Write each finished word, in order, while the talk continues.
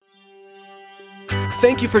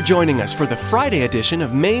Thank you for joining us for the Friday edition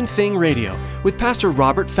of Main Thing Radio with Pastor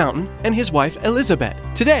Robert Fountain and his wife Elizabeth.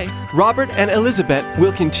 Today, Robert and Elizabeth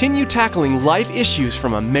will continue tackling life issues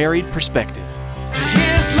from a married perspective.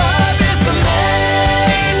 His love is the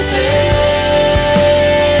main thing.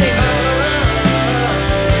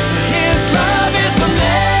 His love is the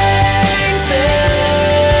main thing.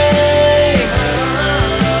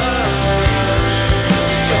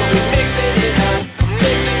 So we're mixing it up,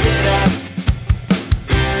 mixing it up.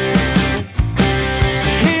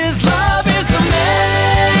 His love is the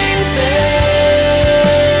main thing.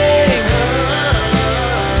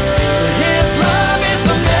 His love is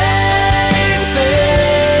the main thing.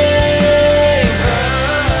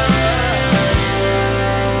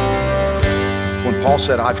 When Paul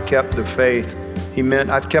said, I've kept the faith, he meant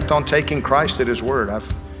I've kept on taking Christ at his word.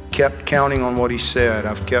 I've kept counting on what he said.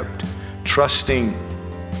 I've kept trusting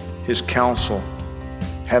his counsel,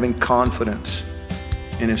 having confidence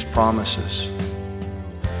in his promises.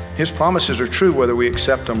 His promises are true whether we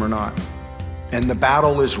accept them or not. And the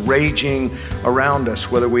battle is raging around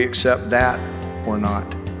us whether we accept that or not.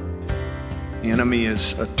 The enemy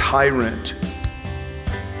is a tyrant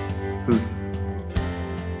who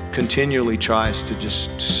continually tries to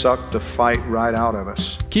just suck the fight right out of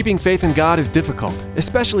us. Keeping faith in God is difficult,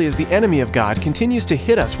 especially as the enemy of God continues to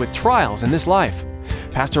hit us with trials in this life.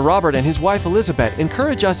 Pastor Robert and his wife Elizabeth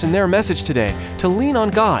encourage us in their message today to lean on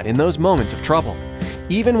God in those moments of trouble.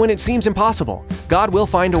 Even when it seems impossible, God will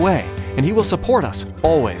find a way, and He will support us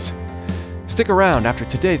always. Stick around after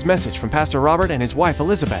today's message from Pastor Robert and his wife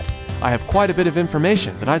Elizabeth. I have quite a bit of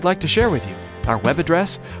information that I'd like to share with you. Our web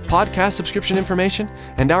address, podcast subscription information,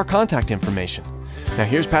 and our contact information. Now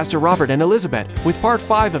here's Pastor Robert and Elizabeth with part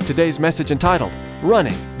 5 of today's message entitled,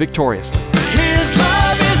 Running Victoriously. His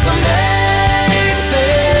love is the main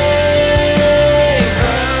thing.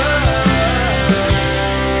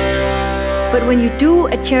 But when you do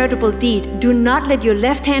a charitable deed, do not let your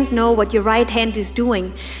left hand know what your right hand is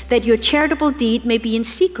doing, that your charitable deed may be in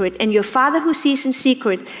secret, and your Father who sees in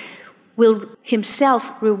secret will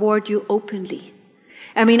himself reward you openly.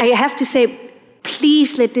 I mean, I have to say,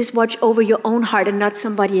 please let this watch over your own heart and not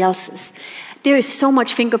somebody else's. There is so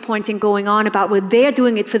much finger pointing going on about, well, they're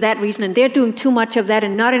doing it for that reason, and they're doing too much of that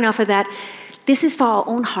and not enough of that. This is for our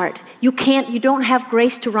own heart. You don't have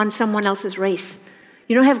grace to run someone else's race.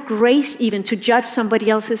 You don't have grace even to judge somebody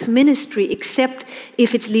else's ministry except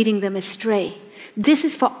if it's leading them astray. This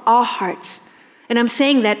is for our hearts. And I'm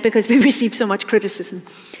saying that because we receive so much criticism.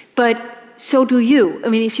 But so do you. I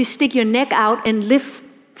mean, if you stick your neck out and live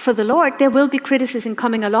for the Lord, there will be criticism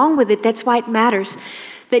coming along with it. That's why it matters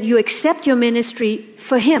that you accept your ministry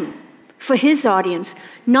for Him, for His audience,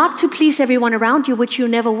 not to please everyone around you, which you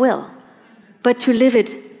never will, but to live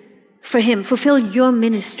it for Him. Fulfill your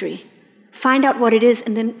ministry. Find out what it is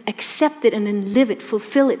and then accept it and then live it,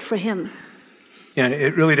 fulfill it for Him. Yeah, and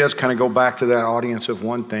it really does kind of go back to that audience of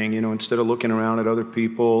one thing, instead of looking around at other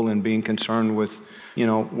people and being concerned with,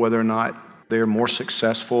 whether or not they're more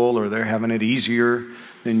successful or they're having it easier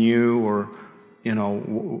than you or,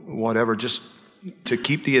 whatever, just to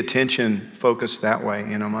keep the attention focused that way.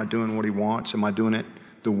 Am I doing what He wants? Am I doing it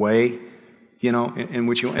the way, in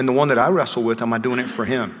which and the one that I wrestle with, am I doing it for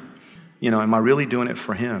Him? Am I really doing it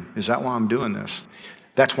for Him? Is that why I'm doing this?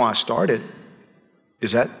 That's why I started.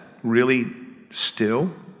 Is that really still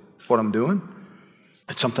what I'm doing?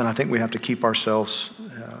 It's something I think we have to keep ourselves,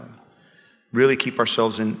 really keep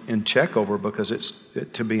ourselves in check over, because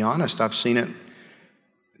to be honest, I've seen it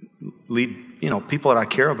lead, people that I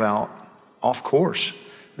care about off course.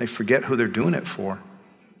 They forget who they're doing it for.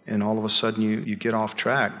 And all of a sudden you get off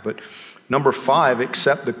track. But number 5,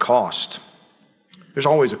 accept the cost. There's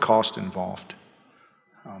always a cost involved.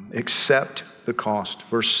 Accept the cost.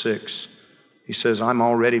 Verse 6, he says, I'm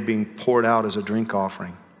already being poured out as a drink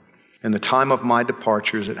offering, and the time of my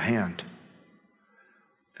departure is at hand.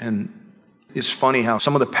 And it's funny how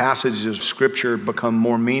some of the passages of Scripture become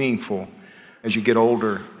more meaningful as you get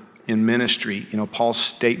older in ministry. Paul's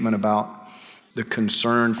statement about the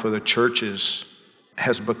concern for the churches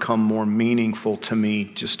has become more meaningful to me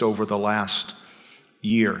just over the last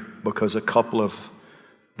year, because a couple of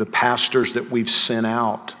the pastors that we've sent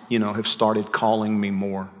out, have started calling me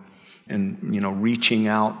more and, reaching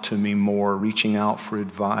out to me more, reaching out for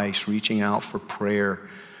advice, reaching out for prayer.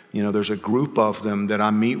 There's a group of them that I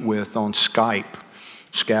meet with on Skype,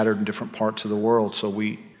 scattered in different parts of the world. So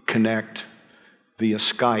we connect via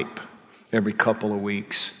Skype every couple of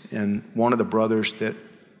weeks. And one of the brothers that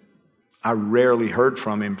I rarely heard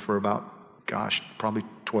from him for about, probably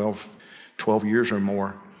 12 years or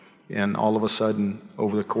more, And all of a sudden,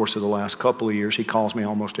 over the course of the last couple of years, he calls me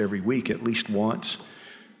almost every week, at least once,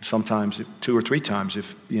 sometimes 2 or 3 times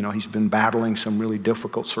if, he's been battling some really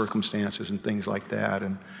difficult circumstances and things like that.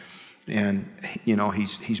 And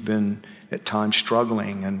he's been at times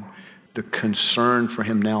struggling, and the concern for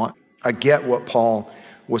him now, I get what Paul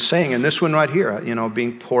was saying. And this one right here,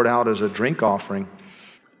 being poured out as a drink offering,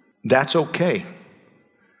 that's okay.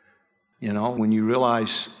 When you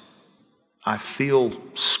realize I feel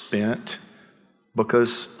spent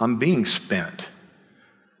because I'm being spent,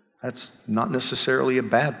 that's not necessarily a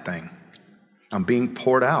bad thing. I'm being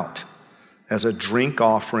poured out as a drink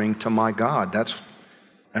offering to my God. That's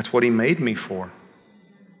what he made me for.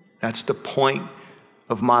 That's the point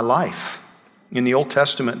of my life. In the Old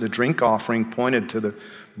Testament, the drink offering pointed to the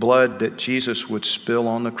blood that Jesus would spill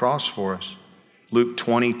on the cross for us. Luke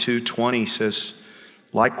 22:20 says,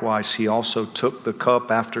 likewise, he also took the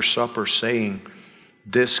cup after supper, saying,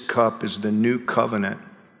 this cup is the new covenant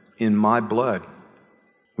in my blood,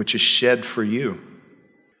 which is shed for you.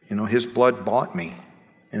 His blood bought me,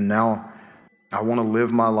 and now I want to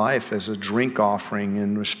live my life as a drink offering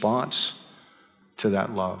in response to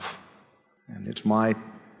that love. And it's my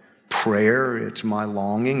prayer, it's my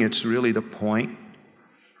longing, it's really the point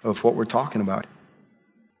of what we're talking about.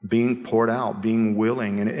 Being poured out, being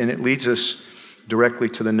willing. And it leads us directly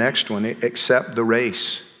to the next one. Accept the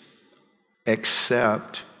race.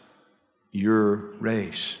 Accept your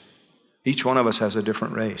race. Each one of us has a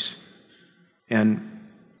different race. And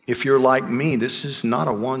if you're like me, this is not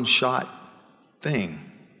a one-shot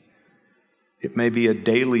thing. It may be a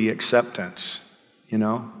daily acceptance,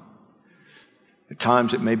 At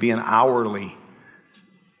times it may be an hourly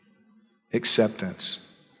acceptance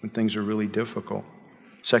when things are really difficult.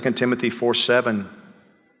 2 Timothy 4:7,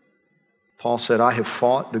 Paul said, I have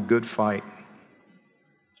fought the good fight.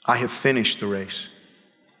 I have finished the race.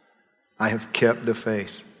 I have kept the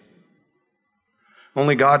faith.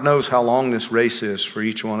 Only God knows how long this race is for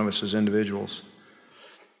each one of us as individuals.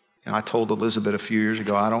 And I told Elizabeth a few years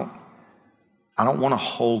ago, I don't want to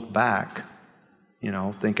hold back,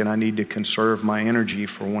 thinking I need to conserve my energy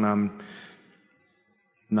for when I'm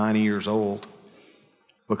 90 years old,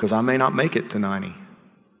 because I may not make it to 90.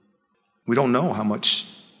 We don't know how much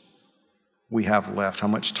we have left, how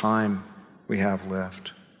much time we have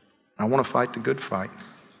left. I want to fight the good fight.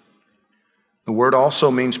 The word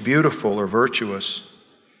also means beautiful or virtuous.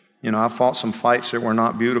 I fought some fights that were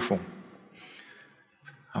not beautiful.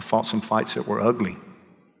 I fought some fights that were ugly.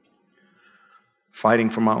 Fighting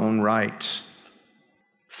for my own rights.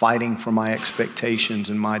 Fighting for my expectations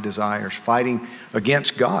and my desires. Fighting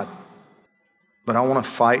against God. But I want to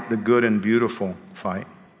fight the good and beautiful fight.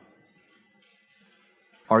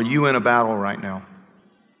 Are you in a battle right now?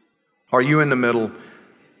 Are you in the middle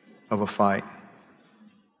of a fight?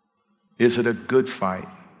 Is it a good fight?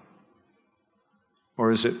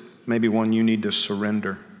 Or is it maybe one you need to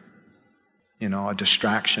surrender? A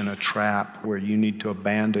distraction, a trap where you need to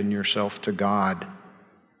abandon yourself to God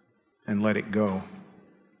and let it go?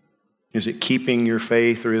 Is it keeping your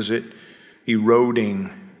faith, or is it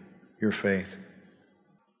eroding your faith?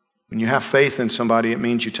 When you have faith in somebody, it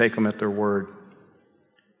means you take them at their word.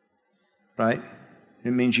 Right?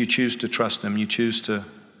 It means you choose to trust them. You choose to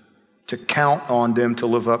count on them to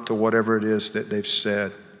live up to whatever it is that they've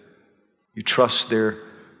said. You trust their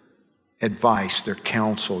advice, their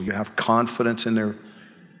counsel. You have confidence in their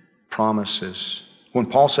promises. When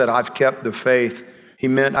Paul said, I've kept the faith, he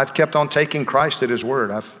meant I've kept on taking Christ at his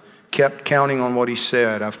word. I've kept counting on what he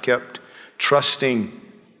said. I've kept trusting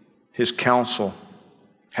his counsel,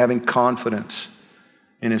 having confidence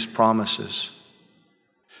in his promises.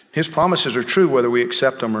 His promises are true whether we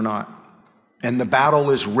accept them or not. And the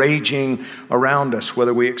battle is raging around us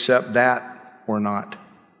whether we accept that or not.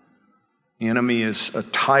 The enemy is a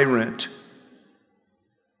tyrant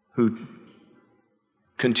who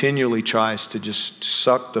continually tries to just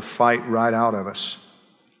suck the fight right out of us.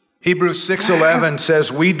 Hebrews 6:11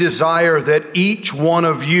 says, we desire that each one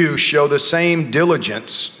of you show the same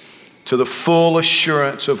diligence to the full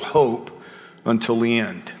assurance of hope until the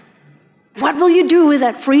end. What will you do with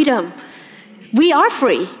that freedom? We are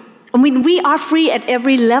free. We are free at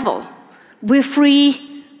every level. We're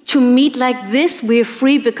free to meet like this. We're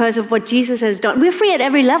free because of what Jesus has done. We're free at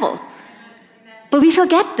every level. But we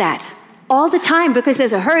forget that all the time because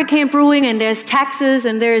there's a hurricane brewing and there's taxes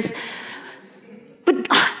and but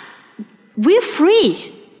we're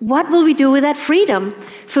free. What will we do with that freedom?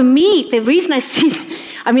 For me, the reason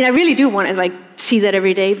I really do want to see that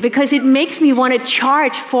every day, because it makes me want to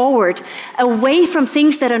charge forward away from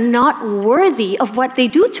things that are not worthy of what they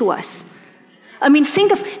do to us. I mean,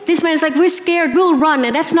 think of this man is like, we're scared, we'll run.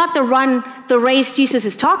 And that's not the race Jesus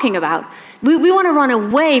is talking about. We want to run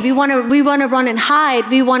away. We want to run and hide.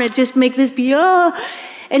 We want to just make this be,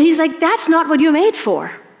 And he's like, that's not what you're made for.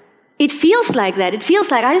 It feels like that. It feels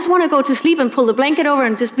like I just want to go to sleep and pull the blanket over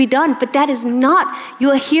and just be done. But that is not. You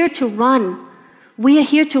are here to run. We are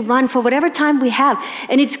here to run for whatever time we have.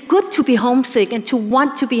 And it's good to be homesick and to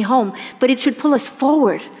want to be home. But it should pull us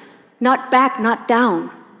forward, not back, not down.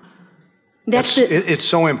 It's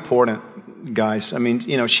so important, guys. I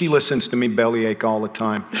mean, she listens to me bellyache all the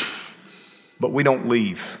time. But we don't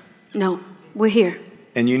leave. No, we're here.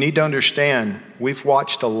 And you need to understand, we've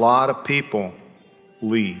watched a lot of people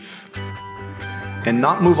leave. And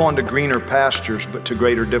not move on to greener pastures, but to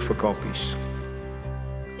greater difficulties.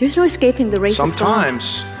 There's no escaping the race of God.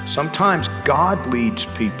 Sometimes God leads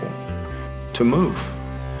people to move.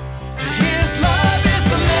 His love is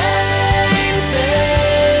the main thing.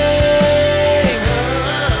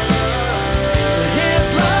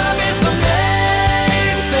 His love is the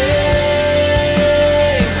main thing.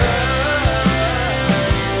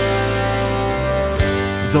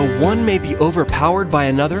 Though one may be overpowered by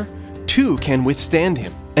another, two can withstand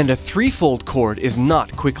him, and a threefold cord is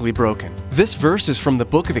not quickly broken. This verse is from the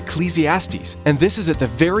book of Ecclesiastes, and this is at the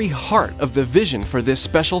very heart of the vision for this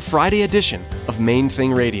special Friday edition of Main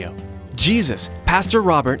Thing Radio. Jesus, Pastor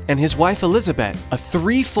Robert, and his wife Elizabeth, a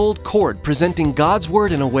threefold cord presenting God's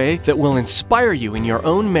Word in a way that will inspire you in your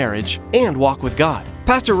own marriage and walk with God.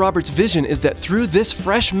 Pastor Robert's vision is that through this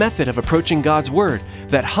fresh method of approaching God's Word,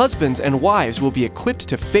 that husbands and wives will be equipped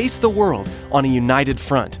to face the world on a united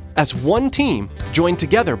front, as one team joined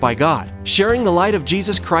together by God, sharing the light of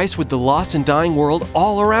Jesus Christ with the lost and dying world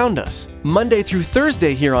all around us. Monday through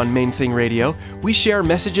Thursday here on Main Thing Radio, we share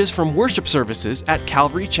messages from worship services at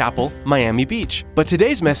Calvary Chapel, Miami Beach. But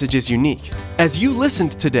today's message is unique. As you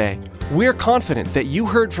listened today, we're confident that you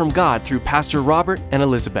heard from God through Pastor Robert and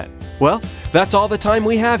Elizabeth. Well, that's all the time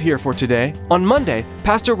we have here for today. On Monday,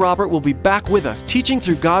 Pastor Robert will be back with us teaching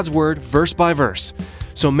through God's Word verse by verse.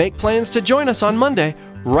 So make plans to join us on Monday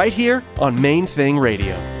right here on Main Thing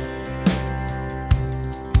Radio.